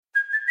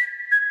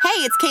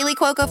Hey, it's Kaylee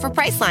Cuoco for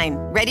Priceline.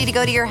 Ready to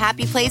go to your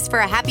happy place for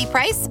a happy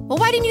price? Well,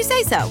 why didn't you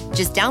say so?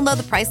 Just download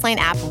the Priceline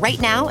app right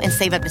now and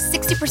save up to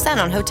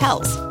 60% on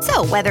hotels.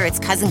 So whether it's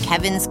Cousin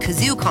Kevin's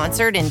Kazoo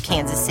Concert in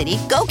Kansas City,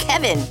 go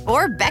Kevin,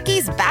 or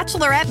Becky's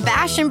Bachelorette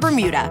Bash in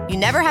Bermuda, you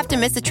never have to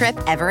miss a trip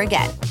ever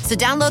again. So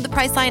download the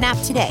Priceline app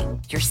today.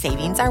 Your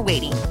savings are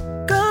waiting.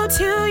 Go to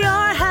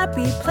your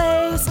happy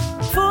place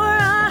for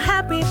a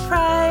happy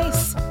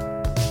price.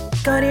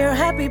 Go to your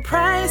happy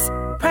price,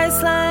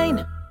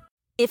 Priceline.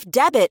 If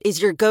debit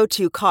is your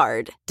go-to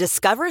card,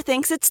 Discover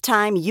thinks it's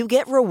time you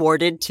get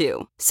rewarded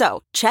too.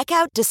 So, check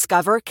out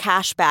Discover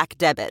Cashback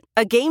Debit,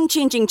 a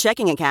game-changing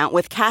checking account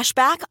with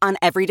cashback on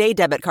everyday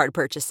debit card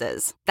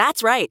purchases.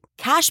 That's right,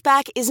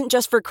 cashback isn't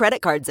just for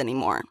credit cards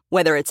anymore.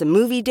 Whether it's a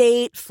movie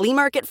date, flea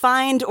market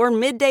find, or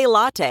midday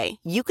latte,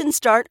 you can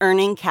start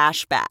earning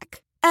cash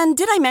back. And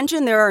did I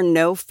mention there are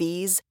no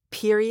fees,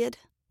 period?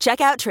 Check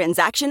out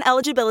transaction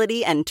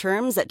eligibility and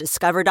terms at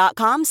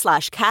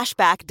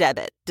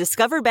discover.com/cashbackdebit.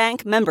 Discover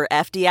Bank, member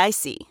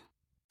FDIC.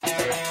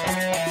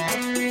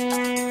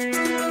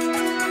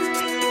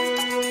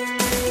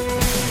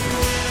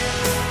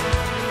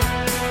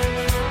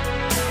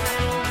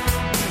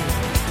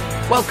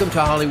 Welcome to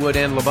Hollywood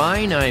and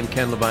Levine. I'm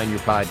Ken Levine, your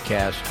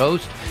podcast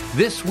host.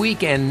 This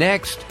week and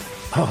next,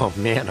 oh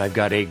man, I've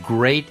got a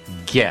great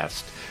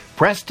guest,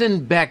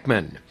 Preston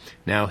Beckman.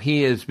 Now,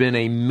 he has been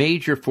a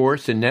major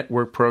force in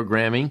network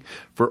programming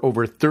for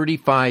over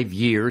 35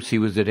 years. He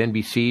was at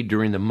NBC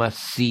during the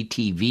must-see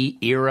TV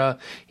era.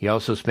 He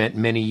also spent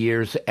many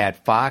years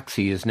at Fox.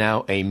 He is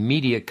now a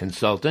media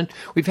consultant.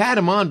 We've had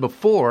him on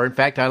before. In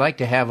fact, I like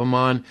to have him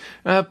on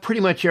pretty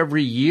much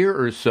every year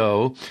or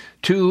so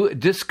to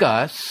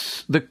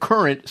discuss the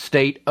current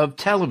state of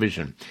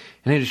television.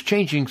 And it is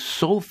changing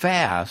so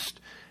fast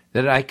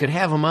that I could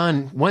have him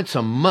on once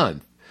a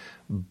month.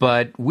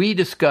 But we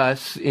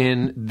discuss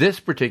in this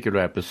particular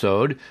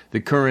episode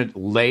the current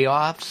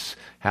layoffs,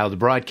 how the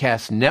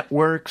broadcast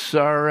networks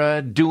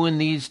are doing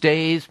these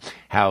days,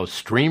 how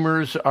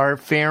streamers are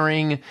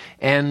faring,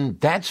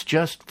 and that's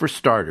just for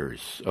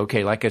starters.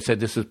 Okay, like I said,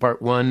 this is part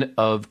one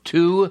of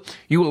two.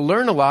 You will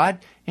learn a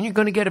lot, and you're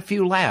going to get a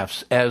few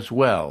laughs as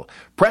well.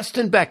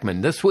 Preston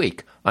Beckman this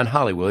week on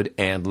Hollywood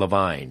and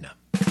Levine.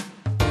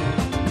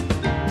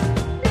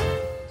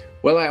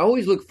 Well, I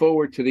always look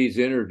forward to these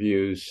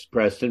interviews,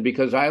 Preston,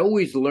 because I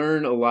always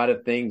learn a lot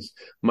of things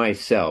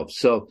myself.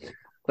 So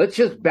let's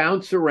just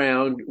bounce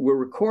around. We're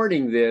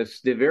recording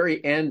this the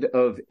very end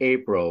of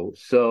April,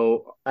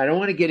 so I don't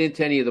want to get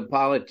into any of the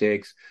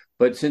politics,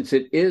 but since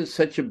it is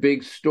such a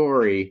big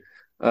story,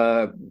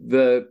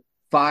 the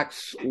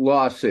Fox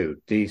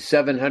lawsuit, the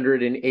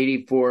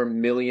 $784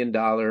 million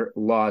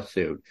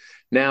lawsuit.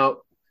 Now,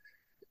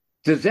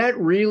 does that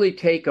really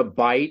take a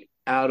bite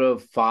out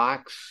of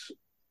Fox?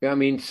 I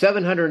mean,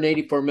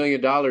 $784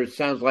 million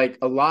sounds like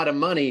a lot of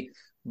money,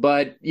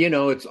 but, you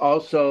know, it's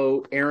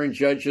also Aaron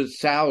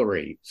Judge's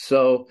salary.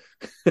 So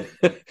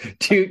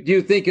do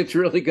you think it's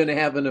really going to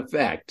have an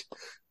effect?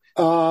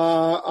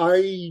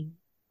 I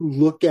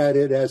look at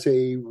it as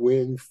a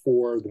win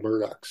for the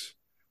Murdochs.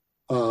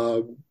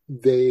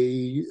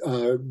 They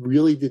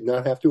really did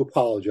not have to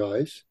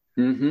apologize.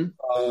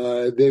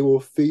 Mm-hmm. They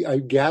will. I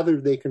gather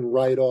they can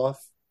write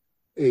off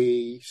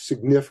a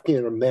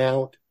significant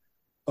amount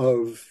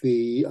of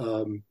the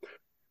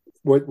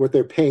what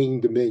they're paying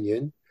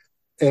Dominion,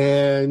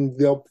 and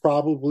they'll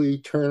probably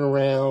turn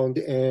around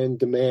and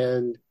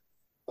demand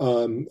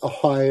a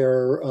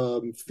higher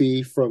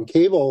fee from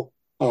cable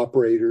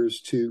operators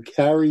to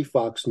carry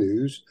Fox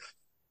News,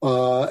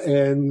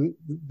 and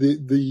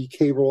the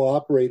cable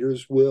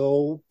operators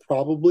will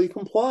probably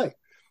comply.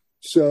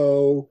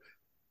 So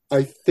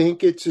I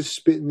think it's a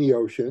spit in the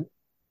ocean.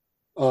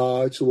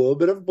 It's a little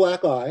bit of a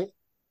black eye,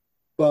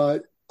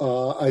 but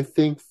I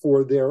think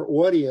for their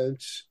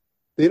audience,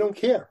 they don't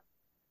care.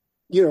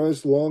 You know,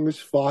 as long as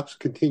Fox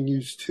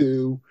continues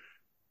to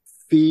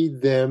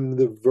feed them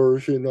the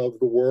version of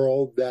the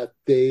world that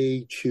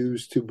they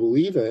choose to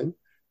believe in,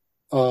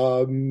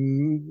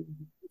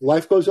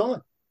 life goes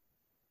on.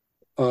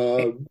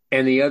 And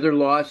the other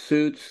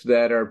lawsuits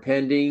that are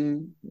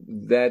pending,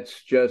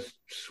 that's just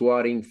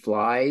swatting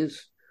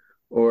flies?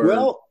 Or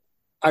well,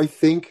 I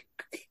think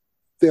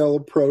they'll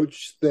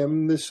approach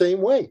them the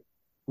same way,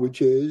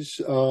 which is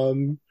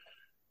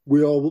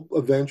we'll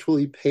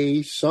eventually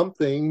pay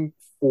something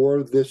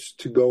for this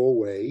to go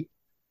away.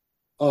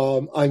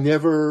 I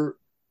never,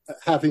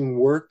 having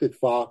worked at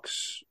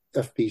Fox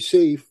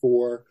FPC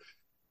for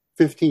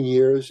 15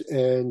 years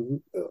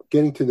and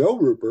getting to know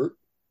Rupert,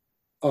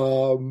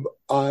 I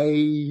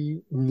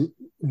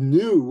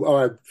knew,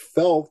 or I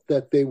felt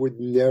that they would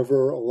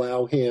never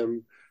allow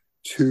him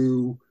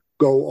to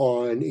go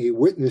on a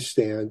witness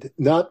stand,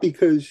 not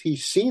because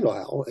he's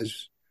senile,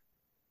 as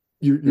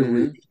you're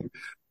reading,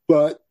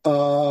 but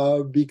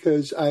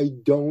because I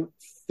don't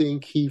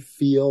think he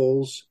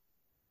feels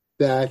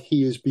that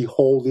he is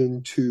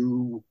beholden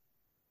to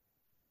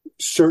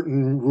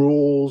certain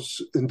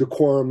rules and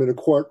decorum in a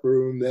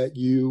courtroom that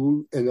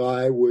you and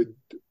I would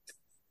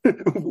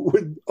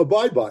would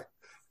abide by.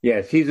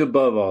 Yes, he's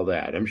above all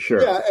that, I'm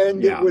sure. Yeah,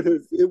 and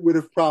it would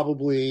have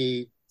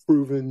probably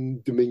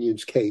proven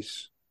Dominion's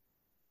case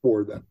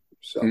for them.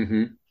 So,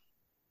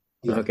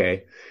 yeah.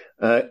 Okay,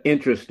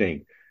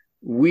 interesting.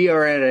 We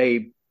are at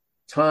a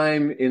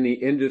time in the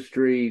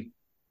industry,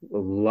 a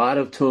lot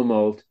of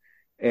tumult,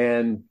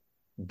 and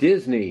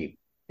Disney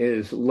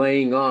is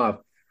laying off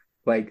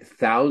like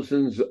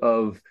thousands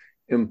of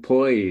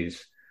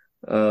employees.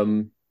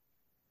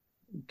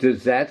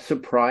 Does that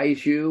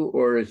surprise you,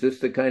 or is this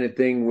the kind of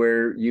thing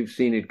where you've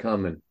seen it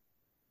coming?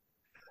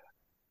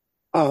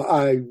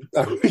 I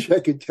wish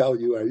I could tell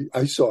you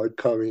I saw it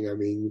coming. I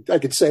mean, I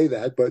could say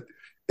that, but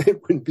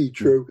it wouldn't be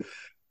true.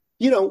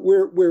 You know,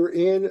 we're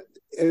in,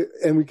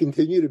 and we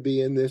continue to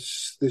be in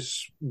this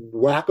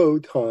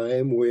wacko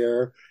time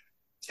where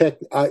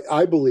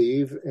I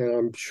believe, and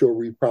I'm sure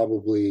we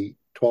probably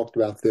talked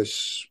about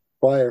this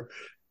prior,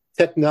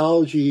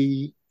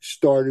 technology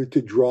started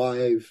to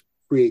drive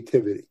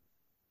creativity.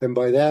 And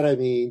by that, I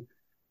mean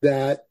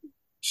that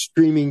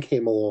streaming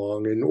came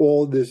along and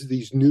all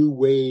these new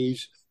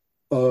ways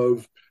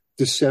of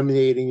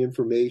disseminating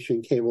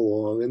information came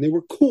along, and they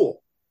were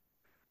cool.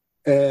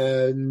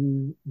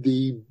 And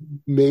the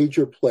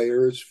major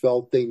players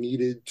felt they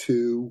needed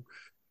to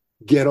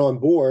get on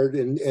board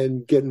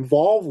and get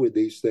involved with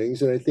these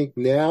things. And I think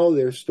now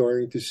they're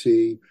starting to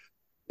see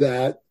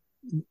that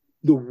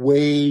the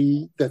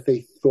way that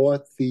they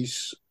thought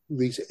these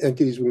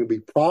entities were going to be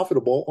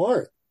profitable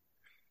aren't.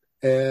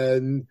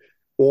 And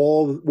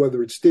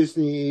whether it's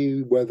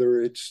Disney,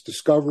 whether it's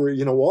Discovery,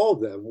 you know, all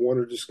of them,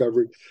 Warner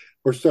Discovery,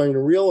 are starting to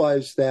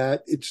realize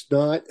that it's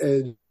not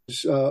as,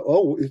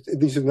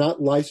 these are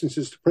not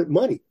licenses to print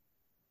money.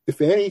 If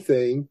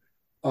anything,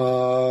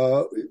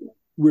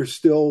 we're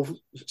still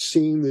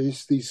seeing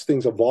these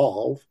things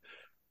evolve.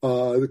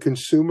 The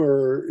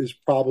consumer is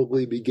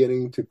probably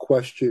beginning to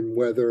question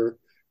whether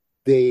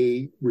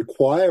they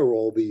require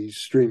all these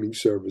streaming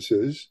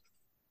services.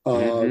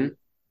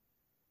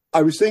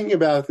 I was thinking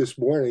about it this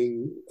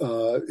morning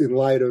in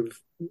light of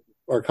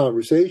our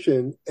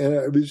conversation, and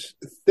I was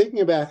thinking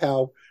about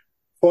how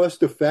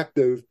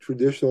cost-effective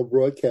traditional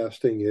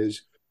broadcasting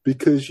is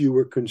because you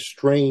were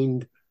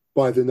constrained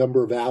by the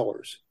number of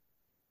hours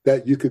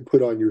that you could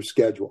put on your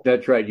schedule.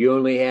 That's right. You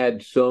only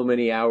had so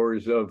many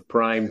hours of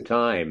prime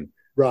time.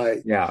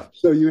 Right. Yeah.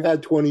 So you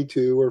had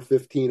 22 or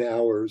 15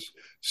 hours.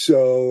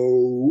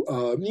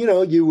 So,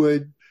 you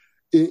would,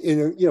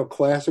 in a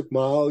classic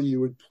model, you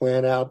would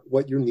plan out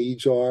what your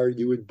needs are.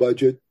 You would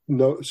budget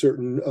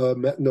certain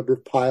number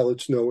of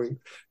pilots, knowing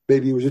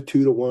maybe it was a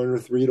 2-to-1 or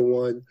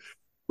 3-to-1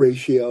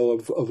 ratio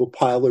of a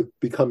pilot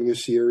becoming a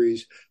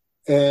series.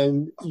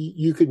 And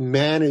you could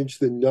manage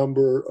the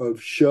number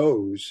of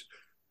shows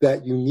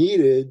that you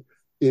needed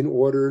in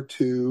order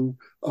to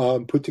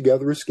put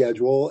together a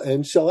schedule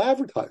and sell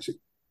advertising.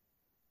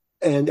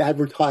 And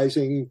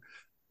advertising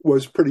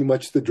was pretty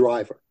much the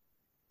driver.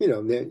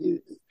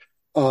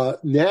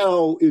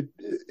 Now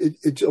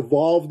it's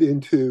evolved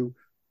into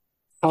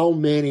how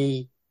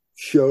many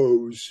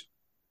shows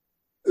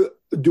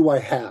do I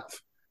have?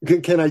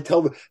 Can I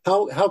tell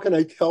how can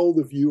I tell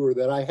the viewer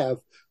that I have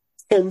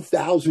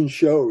 10,000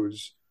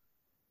 shows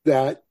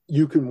that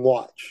you can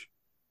watch?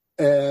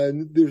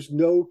 And there's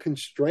no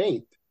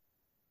constraint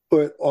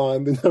put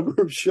on the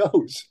number of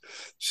shows.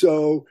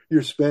 So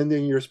you're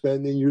spending, you're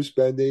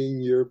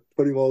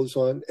putting all this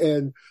on.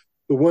 And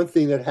the one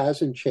thing that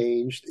hasn't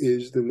changed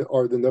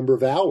are the number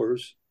of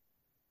hours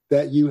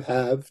that you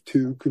have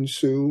to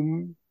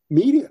consume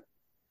media.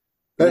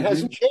 That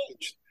hasn't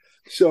changed.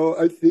 So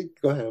I think,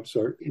 go ahead, I'm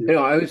sorry.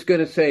 I was going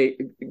to say,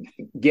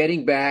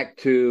 getting back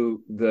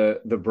to the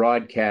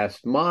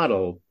broadcast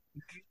model,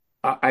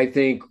 I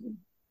think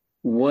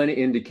one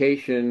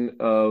indication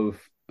of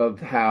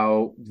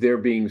how they're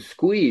being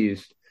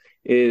squeezed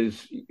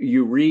is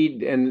you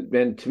read,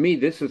 and to me,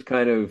 this is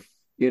kind of,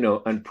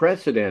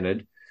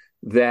 unprecedented,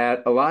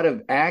 that a lot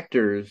of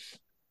actors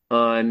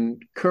on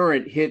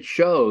current hit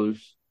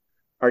shows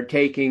are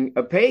taking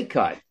a pay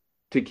cut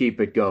to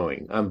keep it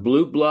going. On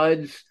Blue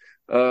Bloods,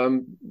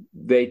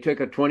 they took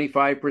a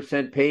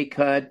 25% pay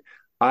cut.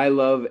 I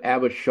Love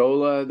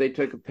Abishola, they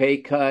took a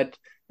pay cut.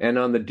 And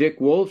on the Dick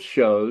Wolf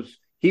shows,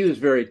 he was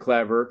very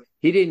clever.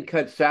 He didn't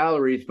cut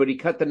salaries, but he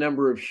cut the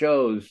number of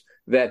shows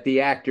that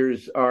the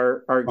actors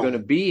are going to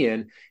be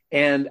in.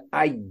 And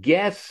I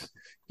guess,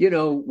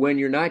 when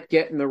you're not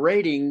getting the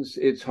ratings,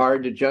 it's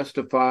hard to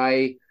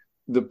justify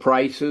the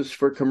prices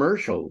for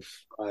commercials.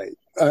 Right.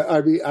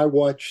 I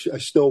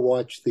still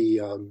watch the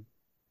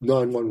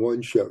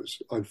 911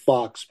 shows on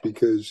Fox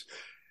because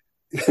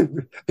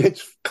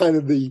it's kind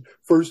of the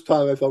first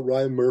time I felt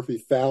Ryan Murphy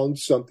found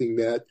something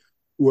that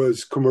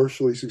was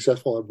commercially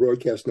successful on a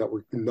broadcast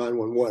network in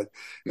 911.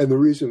 And the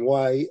reason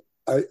why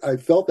I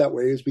felt that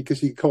way is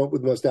because he'd come up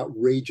with the most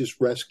outrageous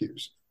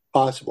rescues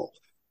possible.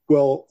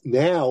 Well,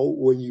 now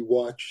when you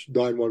watch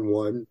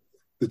 911,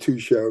 the two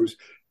shows,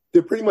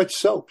 they're pretty much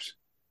soaps.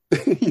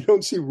 You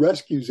don't see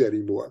rescues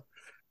anymore.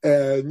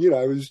 And,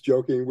 I was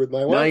joking with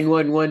my wife.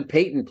 911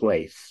 Peyton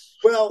Place.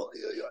 Well,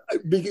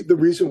 the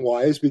reason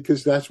why is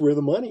because that's where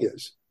the money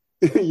is.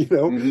 So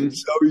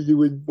you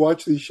would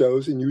watch these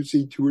shows and you would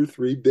see 2 or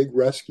 3 big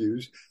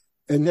rescues.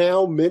 And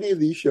now many of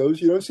these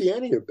shows, you don't see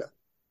any of them.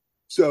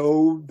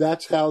 So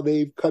that's how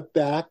they've cut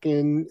back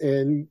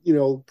and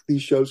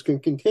these shows can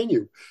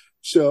continue.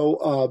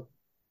 So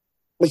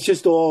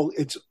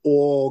it's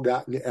all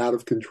gotten out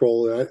of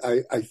control.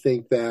 And I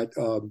think that,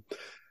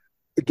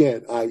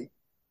 again,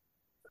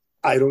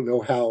 I don't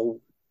know how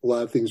a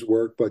lot of things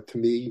work, but to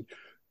me,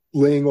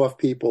 laying off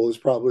people is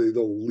probably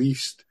the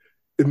least.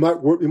 It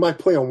might work. It might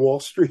play on Wall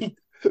Street,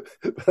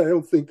 but I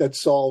don't think that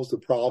solves the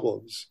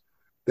problems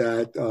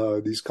that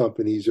these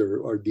companies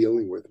are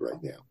dealing with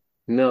right now.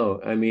 No,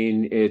 I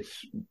mean,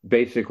 it's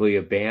basically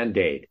a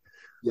Band-Aid.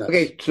 Yes.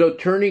 Okay, so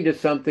turning to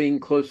something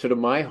closer to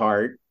my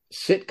heart,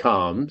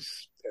 sitcoms.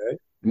 Okay.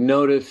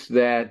 Notice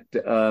that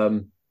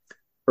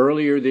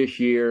earlier this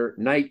year,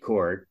 Night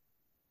Court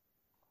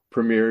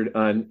premiered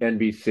on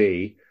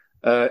NBC,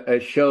 a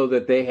show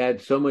that they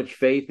had so much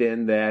faith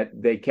in that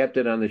they kept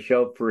it on the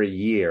shelf for a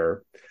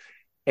year.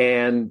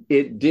 And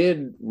it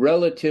did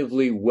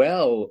relatively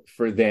well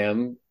for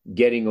them,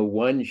 getting a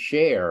 1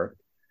 share.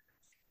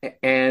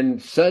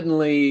 And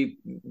suddenly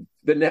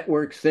the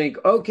networks think,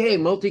 okay,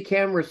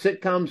 multi-camera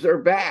sitcoms are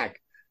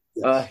back.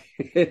 Yes.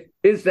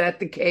 Is that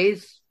the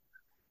case?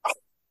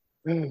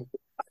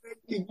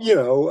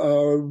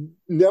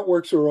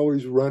 Networks are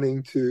always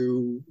running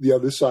to the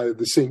other side of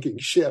the sinking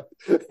ship.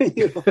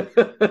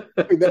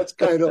 I mean, that's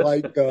kind of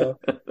like the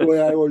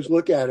way I always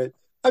look at it.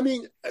 I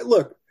mean,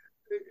 look,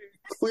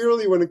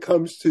 clearly when it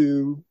comes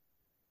to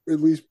at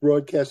least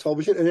broadcast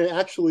television, and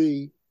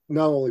actually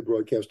not only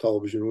broadcast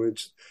television,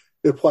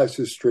 it applies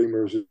to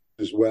streamers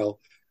as well,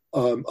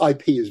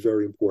 IP is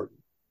very important.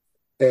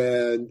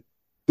 And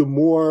the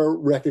more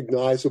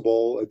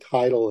recognizable a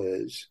title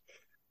is,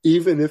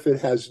 even if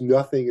it has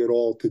nothing at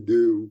all to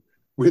do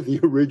with the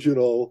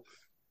original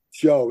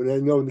show. And I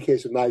know in the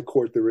case of Night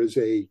Court, there is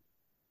a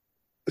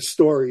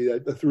story, a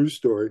through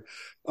story.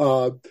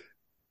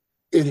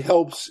 It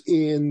helps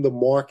in the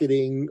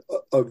marketing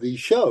of these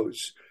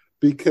shows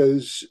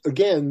because,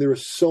 again,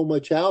 there's so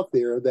much out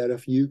there that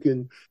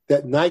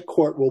that Night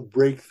Court will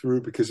break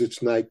through because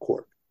it's Night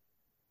Court.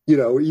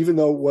 Even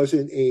though it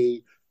wasn't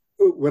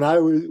when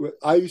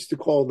I used to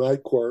call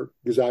Night Court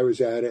because I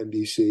was at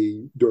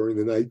NBC during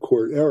the Night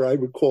Court era, I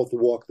would call it the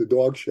Walk the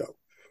Dog show,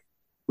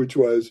 which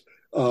was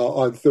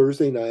on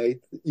Thursday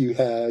night. You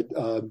had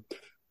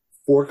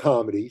 4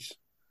 comedies,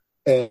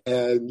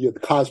 and you had the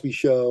Cosby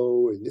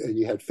Show, and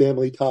you had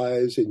Family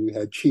Ties, and you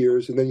had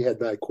Cheers, and then you had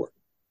Night Court,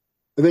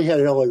 and then you had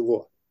LA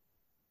Law,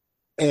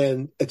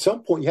 and at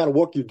some point you had to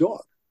walk your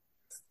dog.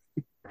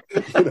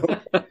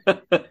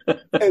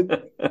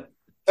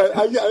 And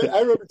I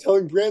remember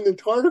telling Brandon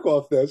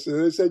Tartikoff this,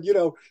 and I said,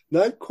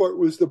 Night Court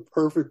was the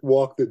perfect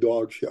walk the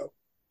dog show.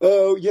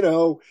 Oh,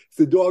 if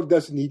the dog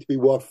doesn't need to be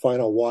walked, fine,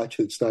 I'll watch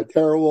it. It's not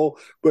terrible.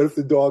 But if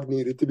the dog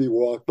needed to be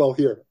walked, well,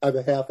 here, I have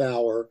a half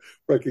hour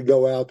where I could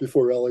go out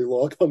before LA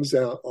Law comes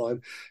out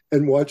on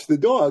and watch the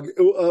dog,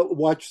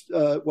 watch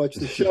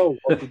the show,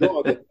 walk the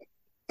dog. And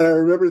I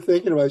remember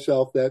thinking to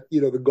myself that,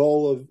 the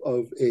goal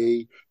of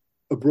a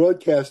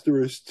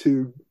broadcaster is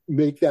to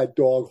make that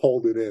dog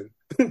hold it in.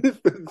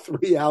 For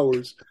 3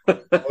 hours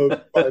of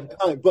prime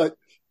time, but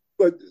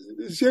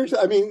seriously,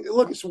 I mean,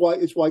 look, it's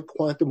why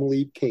Quantum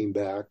Leap came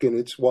back, and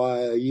it's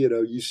why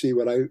you see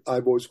what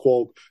I've always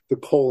called the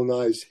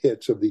colonized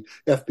hits of the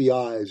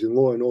FBI's and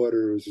Law and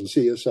Orders and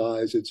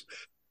CSI's.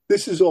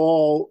 This is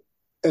all,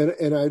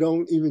 and I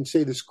don't even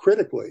say this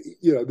critically.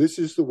 This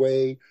is the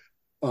way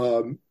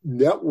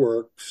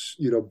networks,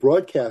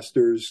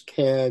 broadcasters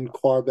can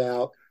carve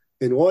out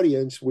an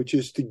audience, which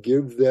is to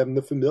give them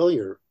the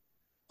familiar.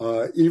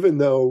 Even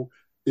though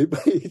it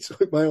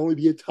might only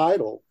be a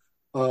title,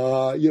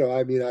 I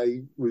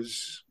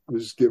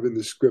was given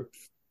the script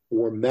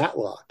for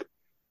Matlock,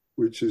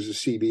 which is a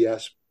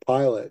CBS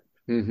pilot.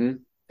 Mm-hmm.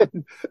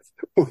 And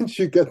once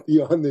you get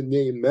beyond the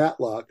name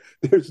Matlock,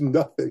 there's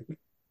nothing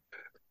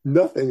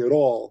at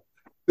all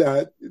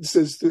that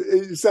says.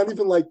 It's not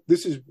even like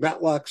this is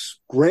Matlock's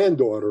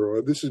granddaughter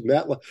or this is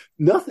Matlock.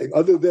 Nothing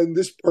other than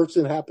this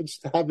person happens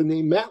to have a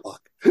name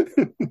Matlock.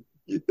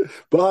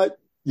 But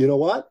you know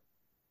what?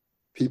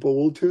 People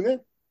will tune in.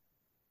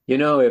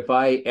 If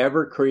I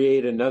ever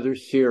create another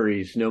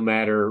series, no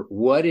matter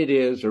what it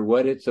is or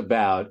what it's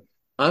about,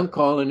 I'm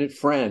calling it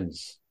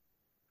Friends.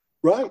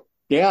 Right.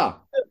 Yeah.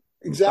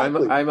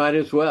 Exactly. I might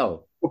as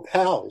well. Or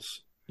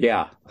pals.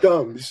 Yeah.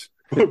 Gums.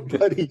 Or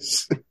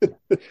buddies.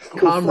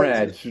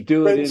 Comrades.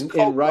 Do it in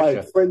Russia.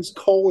 Right. Friends,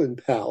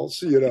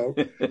 pals,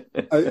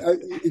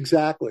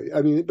 exactly.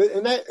 I mean,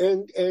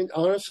 and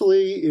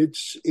honestly,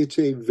 it's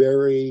a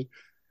very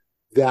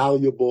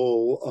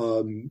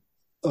valuable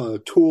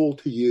tool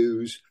to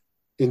use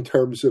in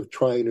terms of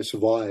trying to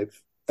survive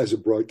as a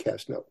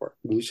broadcast network.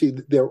 And you see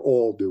they're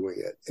all doing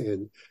it,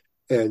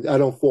 and I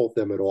don't fault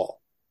them at all.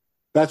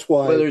 That's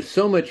why. Well, there's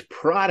so much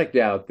product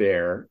out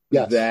there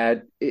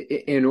that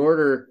in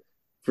order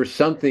for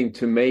something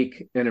to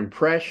make an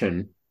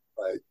impression,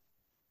 right.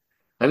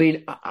 I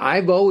mean,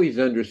 I've always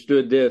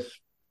understood this.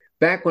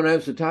 Back when I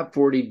was a top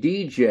 40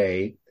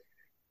 DJ,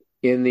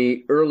 in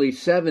the early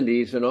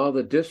 70s, and all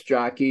the disc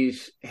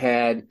jockeys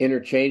had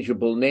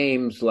interchangeable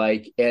names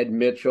like Ed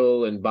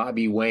Mitchell and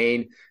Bobby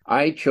Wayne.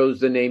 I chose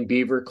the name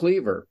Beaver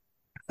Cleaver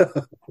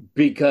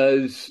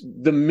because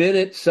the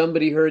minute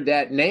somebody heard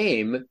that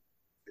name,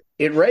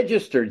 it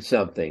registered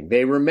something.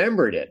 They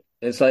remembered it.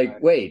 It's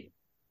like, wait,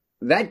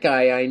 that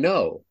guy I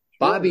know.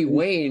 Bobby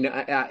Wayne,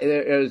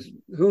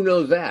 who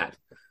knows that?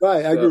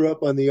 Right. I grew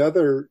up on the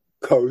other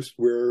coast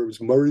where it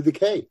was Murray the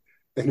K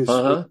and his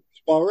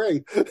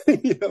soiree.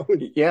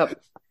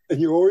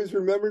 And you always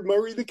remembered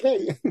Murray the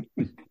K.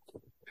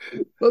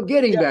 Well,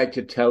 getting back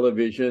to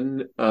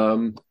television,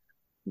 and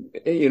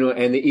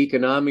the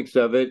economics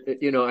of it,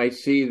 I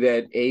see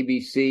that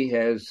ABC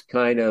has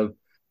kind of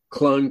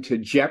clung to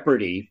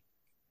Jeopardy,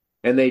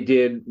 and they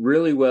did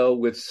really well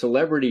with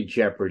Celebrity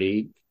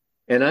Jeopardy.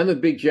 And I'm a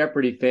big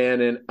Jeopardy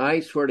fan, and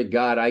I swear to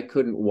God, I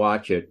couldn't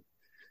watch it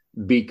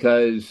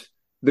because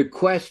the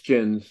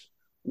questions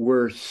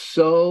were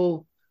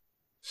so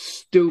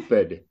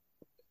stupid.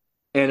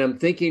 And I'm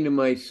thinking to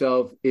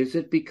myself, is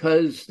it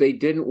because they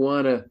didn't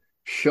want to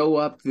show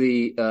up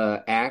the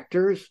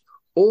actors,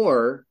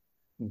 or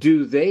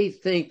do they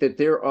think that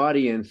their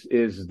audience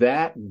is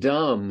that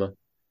dumb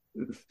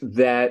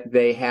that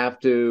they have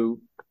to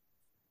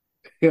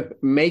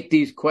make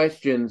these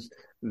questions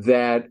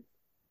that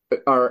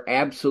are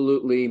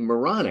absolutely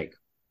moronic?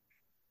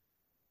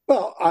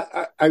 Well,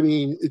 I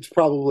mean, it's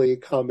probably a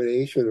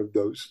combination of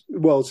those.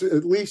 Well,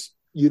 at least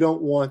you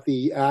don't want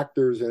the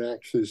actors and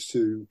actresses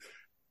to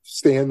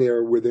stand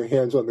there with their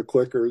hands on the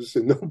clickers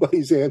and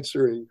nobody's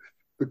answering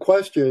the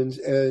questions.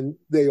 And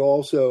they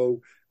also,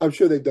 I'm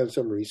sure they've done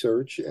some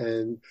research,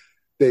 and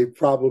they've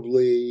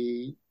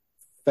probably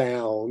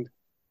found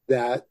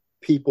that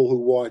people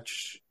who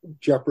watch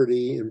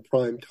Jeopardy in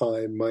prime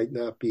time might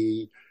not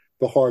be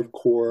the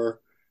hardcore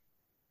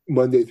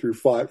Monday through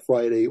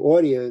Friday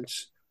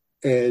audience,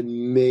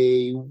 and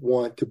may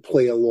want to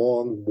play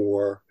along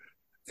more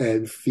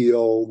and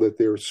feel that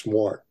they're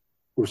smart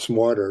or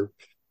smarter.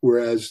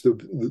 Whereas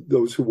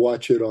those who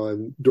watch it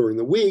during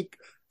the week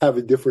have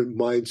a different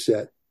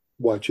mindset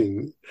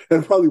watching,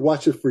 and probably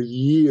watch it for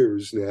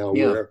years now,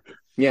 where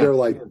they're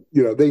like,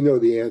 they know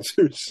the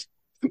answers.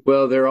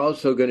 Well, they're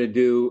also going to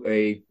do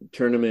a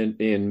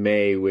tournament in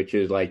May, which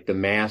is like the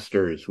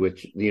Masters,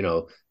 which,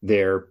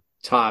 they're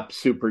top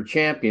super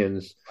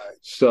champions. Right.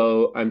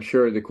 So I'm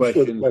sure the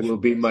questions will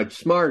be much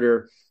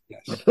smarter.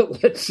 Yes.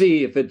 Let's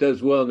see if it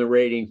does well in the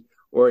ratings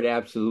or it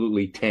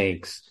absolutely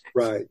tanks.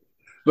 Right.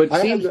 But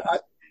I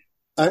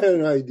had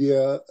an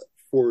idea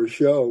for a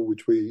show,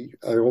 which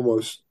I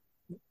almost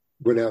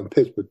went out and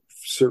pitched, but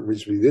for certain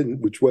reasons we didn't,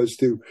 which was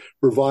to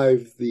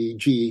revive the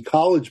GE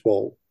College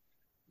Bowl,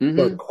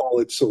 but call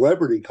it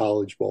Celebrity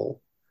College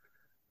Bowl.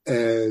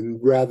 And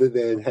rather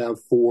than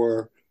have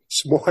 4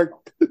 smart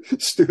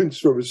students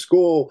from a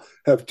school,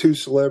 have 2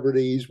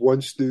 celebrities,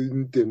 1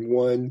 student and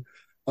 1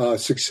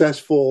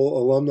 successful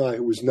alumni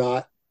who was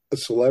not a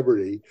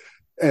celebrity.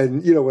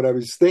 And, when I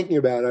was thinking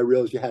about it, I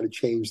realized you had to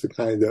change the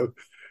kind of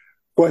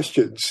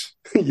questions.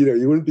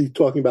 You wouldn't be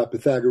talking about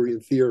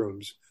Pythagorean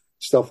theorems,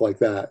 stuff like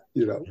that,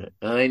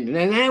 And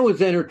that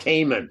was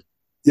entertainment.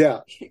 Yeah.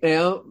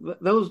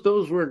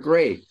 Those were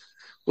great.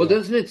 Well,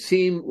 doesn't it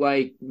seem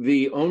like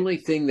the only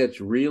thing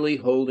that's really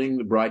holding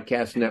the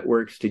broadcast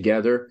networks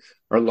together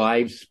are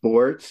live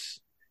sports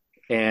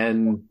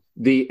and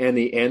the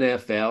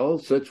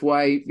NFL? So that's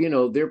why,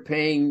 they're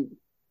paying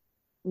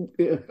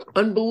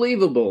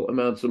unbelievable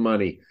amounts of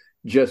money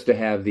just to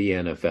have the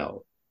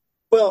NFL.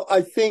 Well,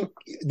 I think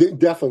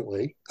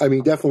definitely. I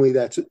mean, definitely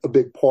that's a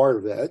big part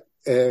of that.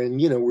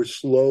 And, we're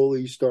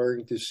slowly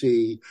starting to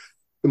see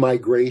the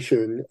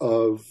migration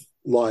of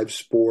live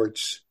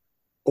sports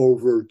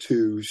over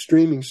to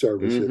streaming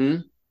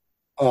services.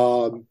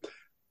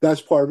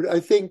 That's part of it. I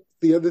think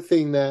the other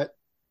thing that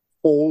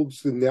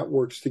holds the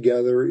networks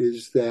together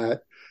is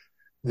that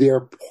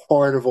they're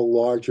part of a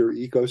larger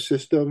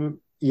ecosystem.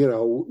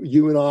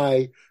 You and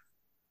I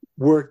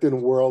worked in a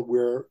world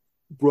where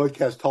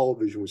broadcast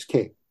television was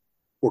king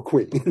or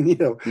queen.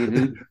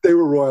 They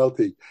were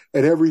royalty,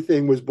 and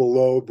everything was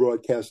below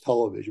broadcast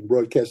television.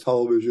 Broadcast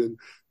television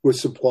was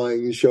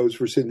supplying the shows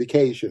for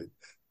syndication,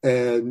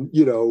 and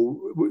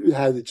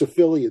had its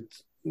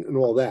affiliates and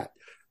all that.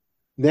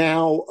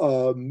 Now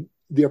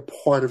they're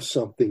part of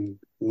something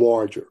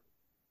larger.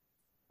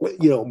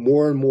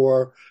 More and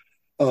more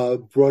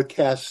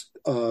broadcast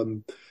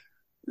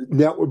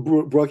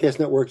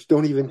networks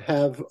don't even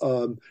have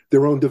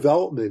their own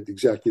development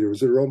executives,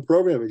 their own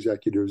program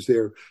executives.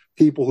 They're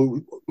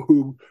people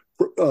who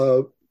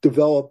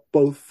develop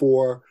both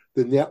for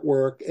the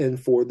network and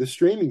for the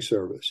streaming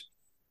service.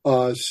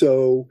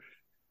 So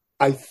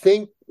I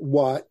think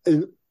what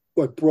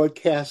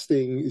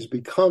broadcasting is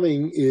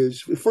becoming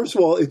is, first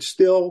of all, it's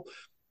still,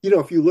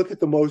 if you look at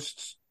the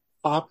most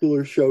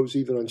popular shows,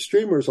 even on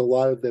streamers, a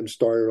lot of them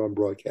started on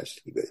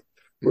broadcast TV.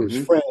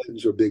 Whereas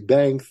Friends or Big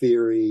Bang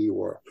Theory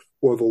or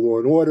the Law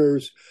and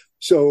Orders.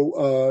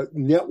 So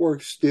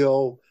networks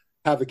still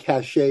have a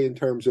cachet in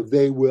terms of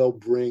they will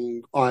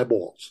bring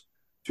eyeballs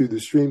to the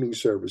streaming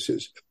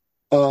services.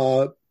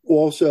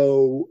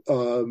 also,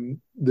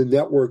 the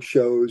network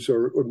shows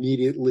are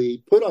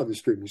immediately put on the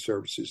streaming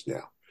services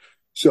now.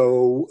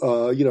 So,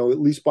 at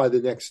least by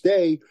the next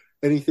day,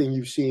 anything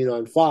you've seen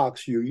on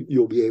Fox,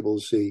 you'll be able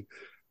to see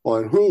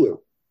on Hulu.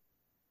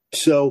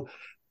 So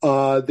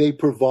they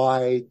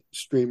provide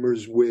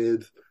streamers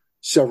with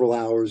several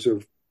hours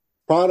of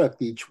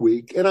product each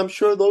week. And I'm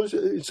sure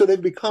so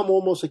they've become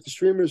almost like the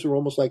streamers are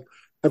almost like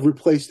have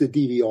replaced the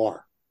DVR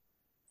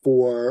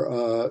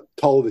for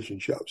television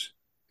shows,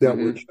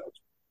 network shows.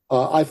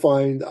 I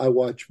find I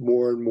watch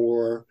more and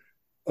more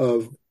I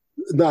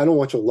don't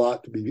watch a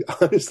lot, to be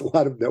honest, a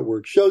lot of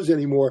network shows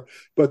anymore,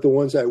 but the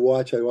ones I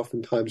watch, I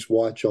oftentimes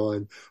watch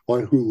on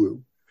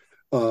Hulu.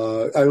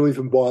 I don't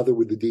even bother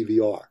with the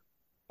DVR.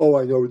 Oh,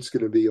 I know it's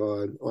going to be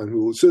on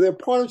Hulu. So they're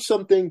part of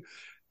something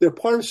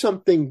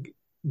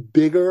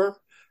bigger,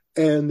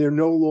 and they're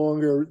no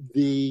longer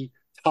the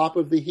top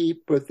of the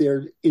heap, but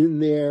they're in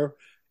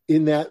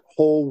that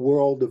whole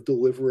world of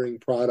delivering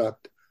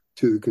product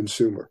to the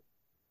consumer.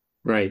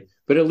 Right.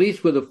 But at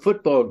least with a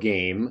football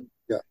game,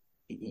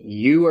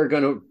 you are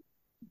going to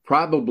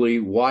probably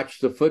watch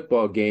the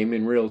football game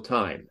in real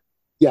time.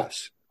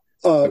 Yes.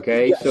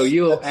 Okay. Yes, so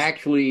you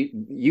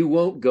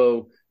won't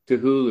go to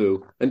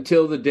Hulu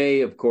until the day,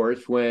 of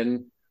course,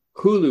 when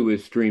Hulu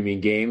is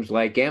streaming games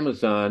like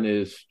Amazon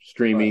is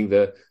streaming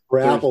the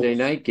Thursday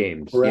night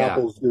games.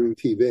 Apple's doing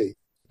TV.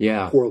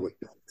 Yeah. Poorly.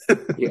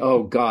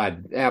 Oh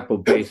God, Apple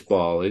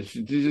baseball is.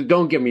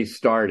 Don't get me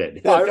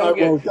started. Don't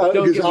get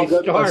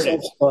me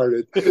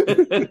started.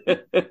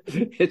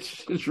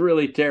 It's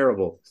really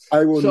terrible.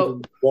 I won't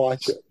even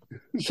watch it.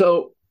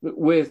 So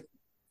with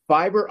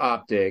fiber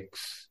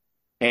optics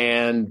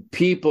and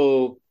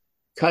people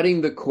cutting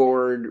the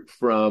cord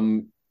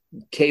from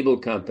cable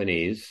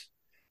companies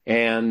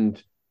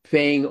and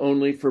paying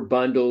only for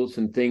bundles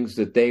and things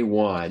that they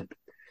want,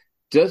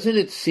 doesn't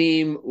it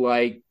seem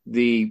like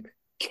the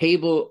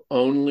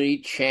cable-only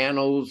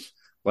channels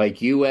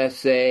like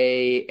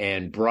USA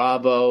and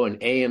Bravo and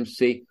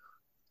AMC,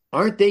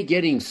 aren't they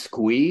getting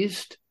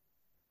squeezed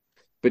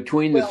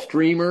between the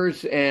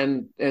streamers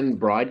and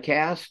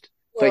broadcast?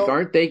 It's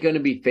aren't they going to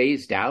be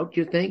phased out,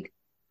 you think?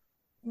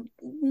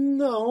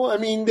 No, I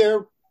mean,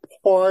 they're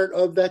part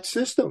of that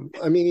system.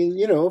 I mean,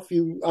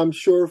 I'm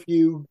sure if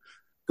you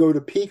go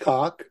to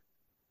Peacock,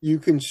 you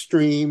can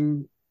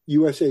stream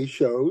USA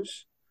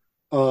shows.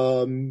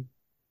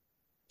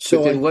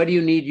 So then what do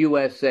you need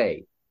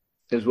USA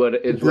is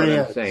what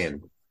I'm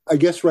saying. I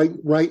guess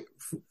right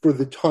for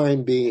the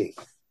time being,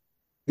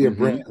 they're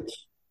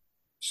brands.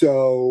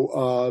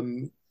 So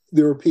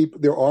there are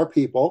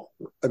people,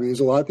 I mean,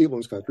 there's a lot of people in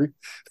this country,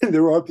 and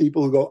there are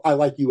people who go, I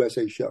like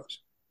USA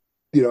shows.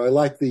 I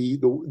like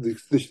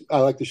I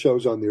like the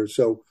shows on there.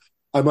 So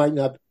I might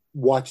not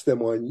watch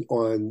them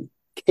on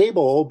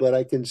cable, but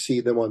I can see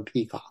them on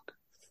Peacock.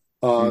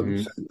 So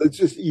it's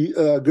just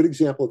a good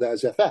example of that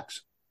is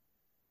FX.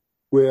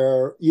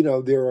 Where,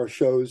 there are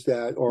shows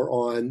that are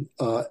on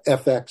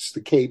FX,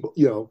 the cable,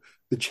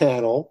 the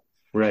channel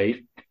right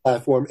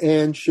platform,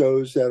 and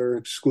shows that are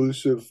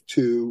exclusive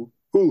to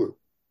Hulu,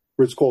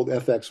 where it's called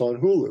FX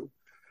on Hulu.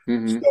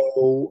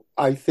 So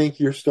I think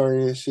you're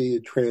starting to see a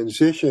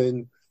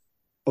transition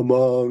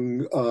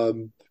among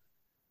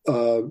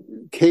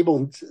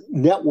cable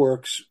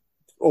networks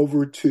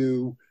over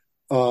to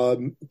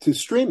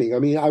streaming. I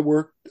mean, I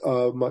worked,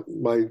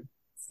 my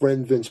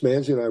friend Vince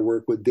Manzi and I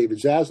worked with David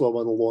Zaslav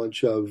on the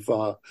launch of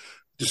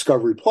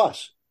Discovery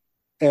Plus.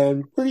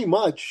 And pretty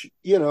much,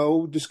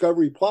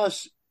 Discovery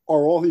Plus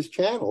are all his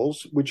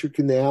channels, which you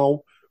can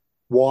now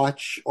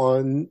watch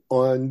on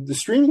the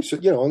streaming,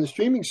 on the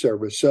streaming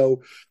service.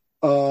 So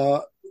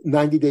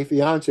 90 Day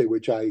Fiance,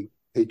 which I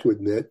hate to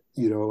admit,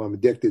 I'm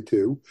addicted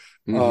to.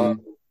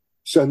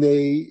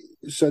 Sunday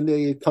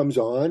it comes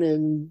on,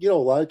 and, a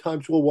lot of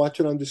times we'll watch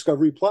it on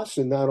Discovery Plus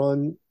and not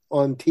on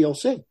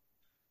TLC.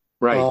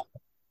 Right.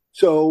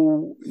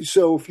 So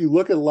if you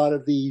look at a lot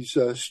of these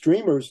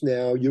streamers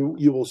now,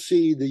 you will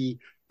see the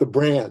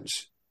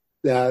brands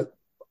that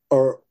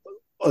are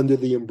under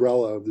the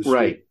umbrella of the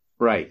stream.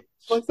 Right.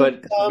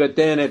 But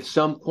then at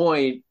some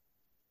point,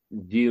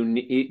 do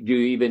you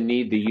even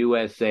need the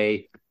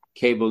USA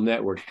cable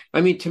network?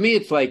 I mean, to me,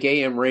 it's like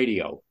AM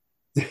radio,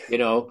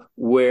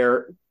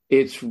 where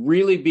it's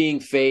really being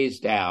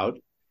phased out.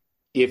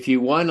 If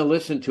you want to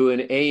listen to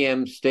an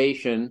AM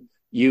station,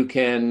 you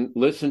can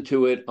listen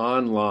to it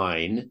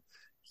online.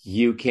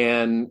 You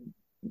can,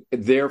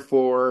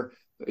 therefore,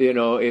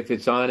 if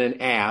it's on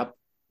an app,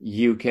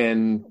 you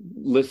can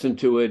listen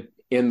to it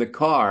in the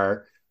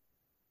car.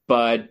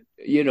 But,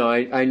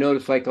 I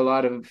notice like a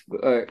lot of,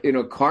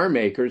 car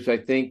makers, I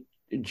think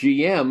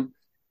GM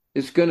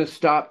is going to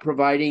stop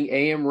providing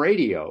AM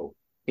radio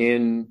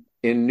in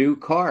new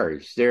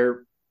cars.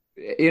 They're,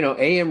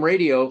 AM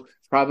radio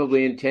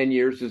probably in 10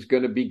 years is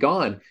going to be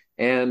gone.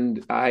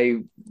 And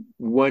I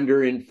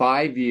wonder in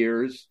 5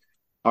 years,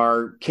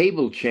 are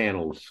cable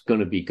channels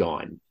going to be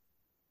gone?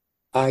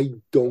 I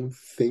don't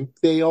think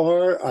they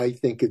are. I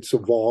think it's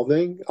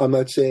evolving. I'm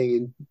not saying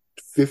in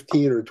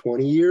 15 or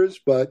 20 years,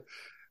 but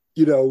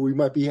we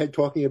might be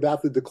talking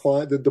about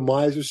the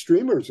demise of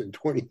streamers in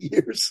 20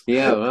 years.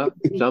 Yeah, well,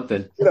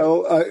 something.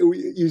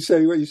 You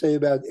say what you say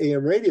about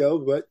AM radio,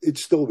 but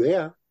it's still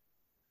there.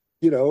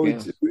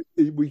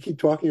 We keep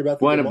talking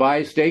about. Want to buy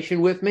a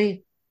station with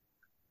me?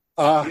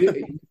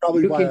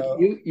 Probably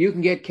you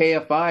can get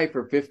KFI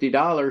for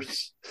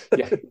 $50.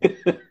 Yeah.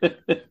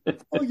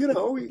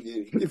 Well,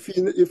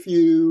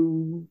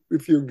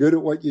 if you're good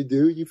at what you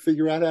do, you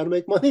figure out how to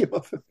make money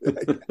off of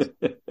it.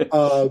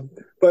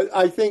 But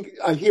I think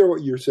I hear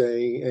what you're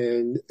saying,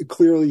 and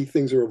clearly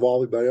things are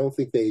evolving, but I don't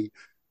think they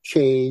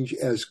change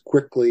as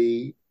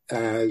quickly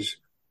as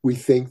we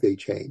think they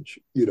change.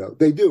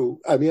 They do.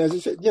 I mean, as I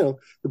said, the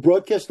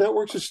broadcast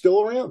networks are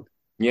still around.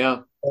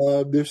 Yeah.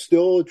 They're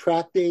still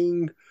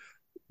attracting,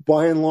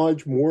 by and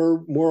large,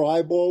 more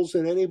eyeballs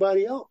than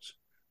anybody else.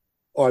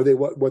 Are they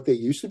what they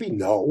used to be?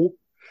 No.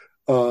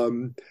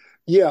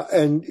 Yeah,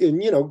 and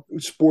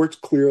sports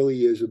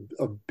clearly is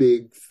a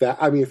big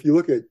I mean, if you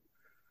look at,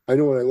 I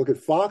know when I look at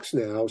Fox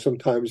now,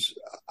 sometimes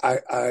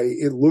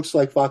it looks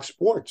like Fox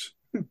Sports.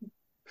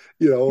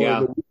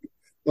 Yeah.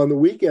 On the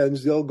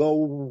weekends they'll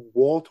go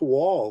wall to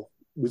wall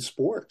with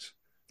sports.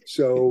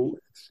 So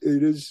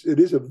it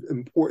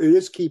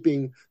is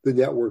keeping the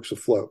networks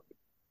afloat.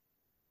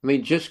 I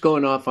mean, just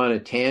going off on a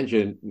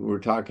tangent, we're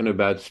talking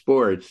about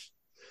sports.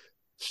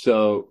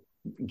 So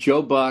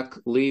Joe Buck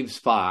leaves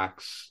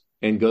Fox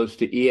and goes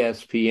to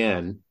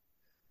ESPN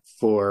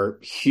for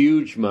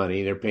huge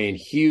money. They're paying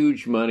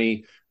huge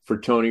money for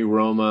Tony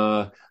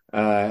Roma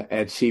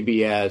at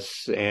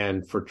CBS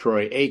and for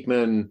Troy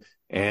Aikman,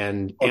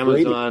 and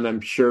Amazon,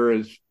 I'm sure,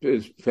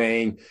 is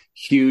paying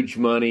huge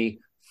money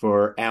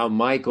for Al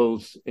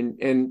Michaels.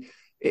 And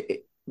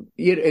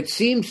it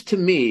seems to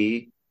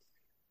me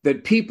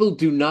that people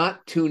do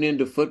not tune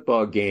into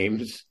football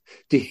games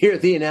to hear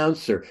the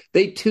announcer.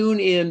 They tune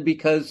in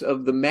because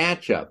of the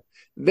matchup.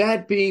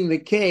 That being the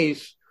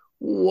case,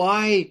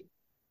 why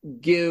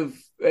give,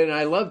 and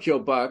I love Joe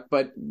Buck,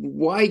 but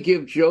why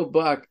give Joe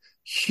Buck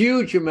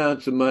huge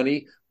amounts of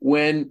money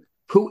when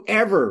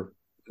whoever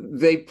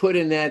they put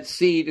in that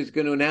seat is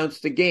going to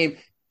announce the game,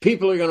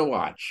 people are going to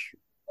watch?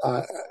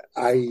 I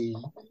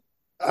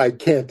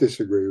can't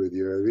disagree with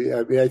you.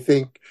 I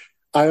mean,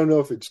 I don't know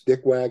if it's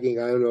dick wagging.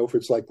 I don't know if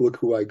it's like, look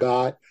who I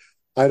got.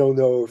 I don't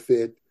know if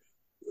it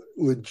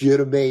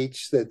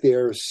legitimates that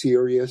they're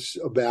serious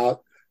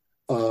about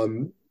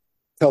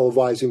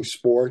televising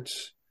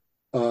sports.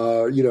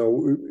 I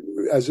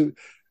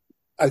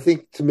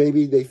think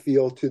maybe they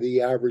feel to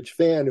the average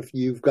fan, if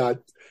you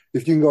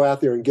can go out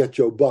there and get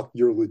Joe Buck,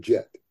 you're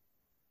legit.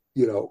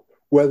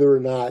 Whether or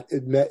not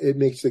it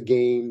makes the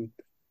game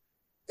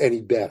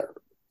any better.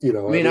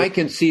 I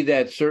can see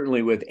that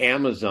certainly with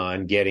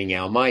Amazon getting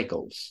Al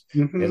Michaels.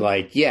 Mm-hmm. They're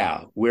like,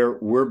 yeah,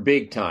 we're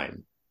big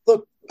time.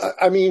 Look,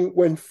 I mean,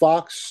 when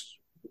Fox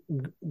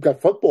got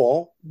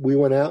football, we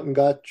went out and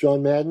got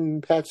John Madden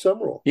and Pat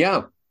Summerall.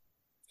 Yeah.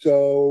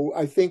 So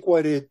I think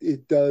what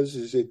it does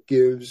is it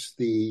gives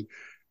the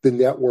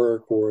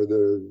network or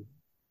the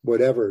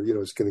whatever,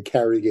 it's going to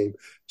carry the game,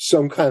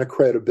 some kind of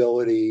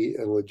credibility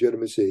and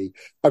legitimacy.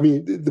 I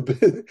mean,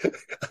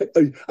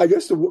 I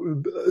guess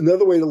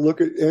another way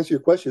to answer your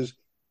question is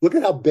look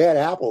at how bad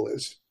Apple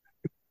is.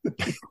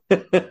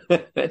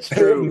 That's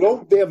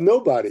true. They have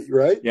nobody,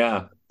 right?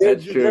 Yeah,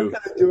 that's true. They're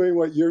kind of doing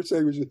what you're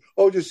saying, which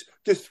is,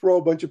 just throw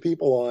a bunch of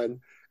people on.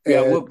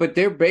 Yeah, but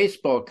their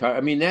baseball –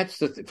 I mean,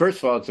 that's first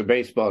of all, it's a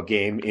baseball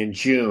game in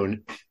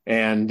June,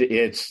 and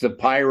it's the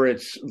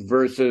Pirates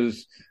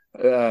versus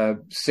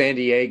San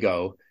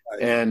Diego,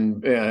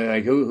 and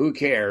like who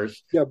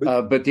cares? Yeah,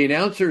 but the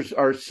announcers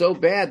are so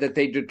bad that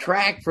they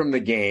detract from the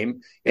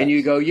game, and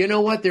you go, you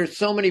know what? There's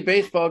so many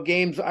baseball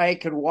games I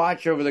could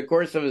watch over the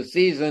course of a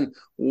season.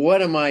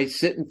 What am I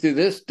sitting through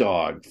this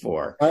dog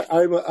for?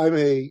 I'm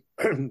a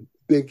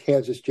big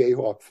Kansas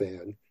Jayhawk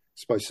fan.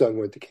 My son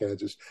went to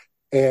Kansas.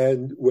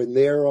 And when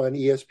they're on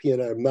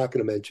ESPN, I'm not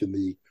going to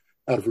mention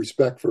out of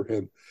respect for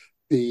him,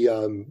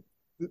 the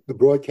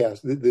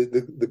broadcast,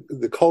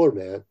 the color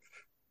man.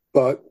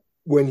 But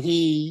when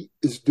he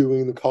is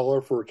doing the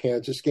color for a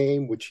Kansas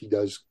game, which he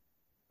does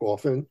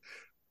often,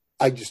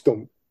 I just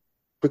don't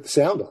put the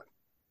sound on.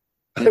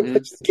 Mm-hmm. I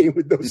watch the game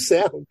with no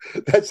sound.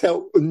 That's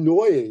how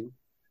annoying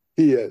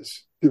he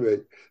is to me.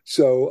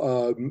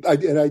 So, I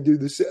do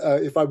this.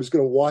 If I was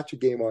going to watch a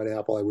game on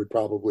Apple, I would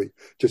probably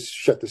just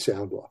shut the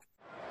sound off.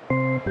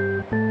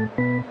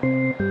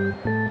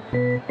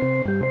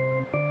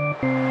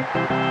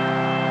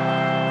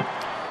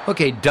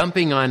 Okay,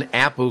 dumping on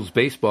Apple's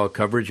baseball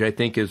coverage, I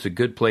think, is a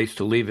good place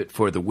to leave it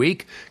for the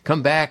week.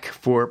 Come back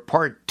for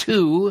part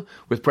 2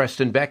 with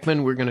Preston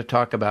Beckman. We're going to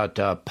talk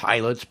about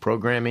pilots,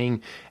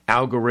 programming,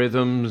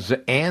 algorithms,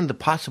 and the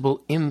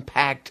possible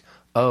impact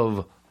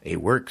of a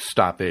work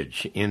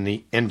stoppage in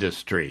the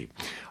industry.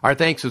 Our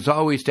thanks, as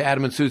always, to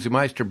Adam and Susie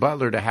Meister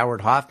Butler, to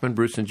Howard Hoffman,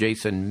 Bruce and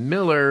Jason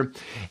Miller.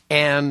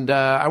 And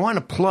I want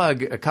to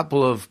plug a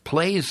couple of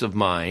plays of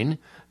mine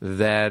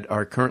that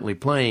are currently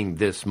playing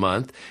this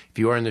month. If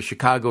you are in the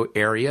Chicago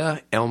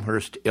area,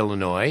 Elmhurst,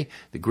 Illinois,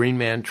 the Green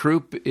Man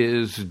Troupe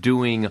is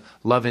doing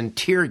Love and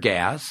Tear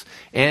Gas.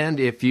 And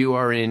if you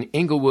are in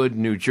Englewood,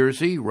 New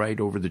Jersey, right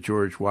over the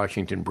George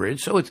Washington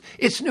Bridge, so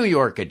it's New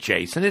York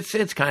adjacent.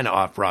 It's kind of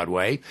off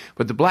Broadway.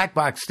 But the Black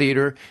Box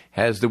Theater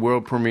has the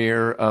world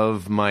premiere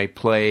of my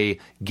play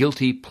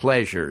Guilty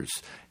Pleasures.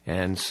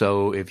 And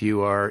so if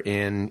you are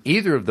in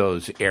either of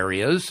those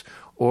areas,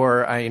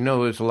 or I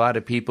know there's a lot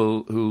of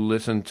people who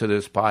listen to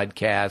this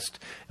podcast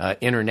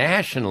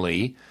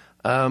internationally,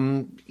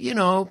 fly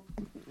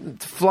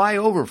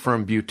over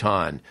from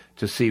Bhutan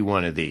to see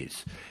one of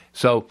these.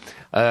 So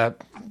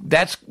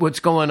that's what's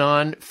going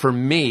on for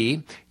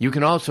me. You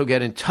can also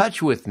get in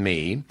touch with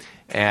me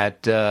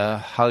at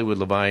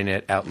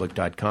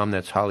HollywoodLevine@Outlook.com.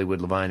 That's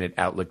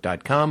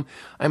HollywoodLevine@Outlook.com.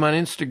 I'm on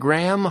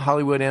Instagram,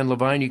 Hollywood and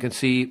Levine. You can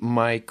see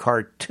my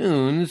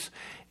cartoons.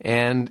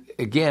 And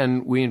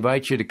again, we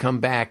invite you to come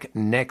back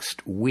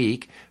next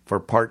week for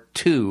part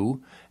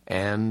 2.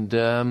 And,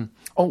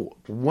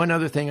 one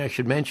other thing I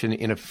should mention.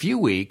 In a few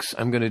weeks,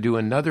 I'm going to do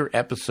another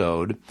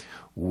episode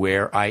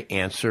where I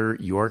answer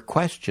your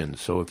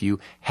questions. So if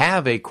you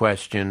have a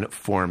question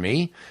for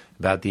me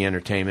about the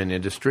entertainment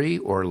industry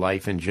or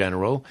life in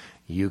general,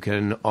 you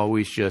can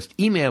always just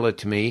email it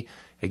to me.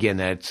 Again,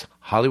 that's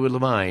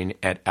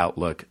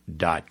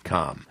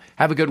HollywoodLevine@Outlook.com.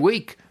 Have a good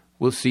week.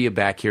 We'll see you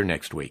back here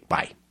next week.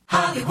 Bye.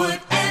 Hollywood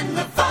and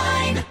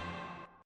Levine.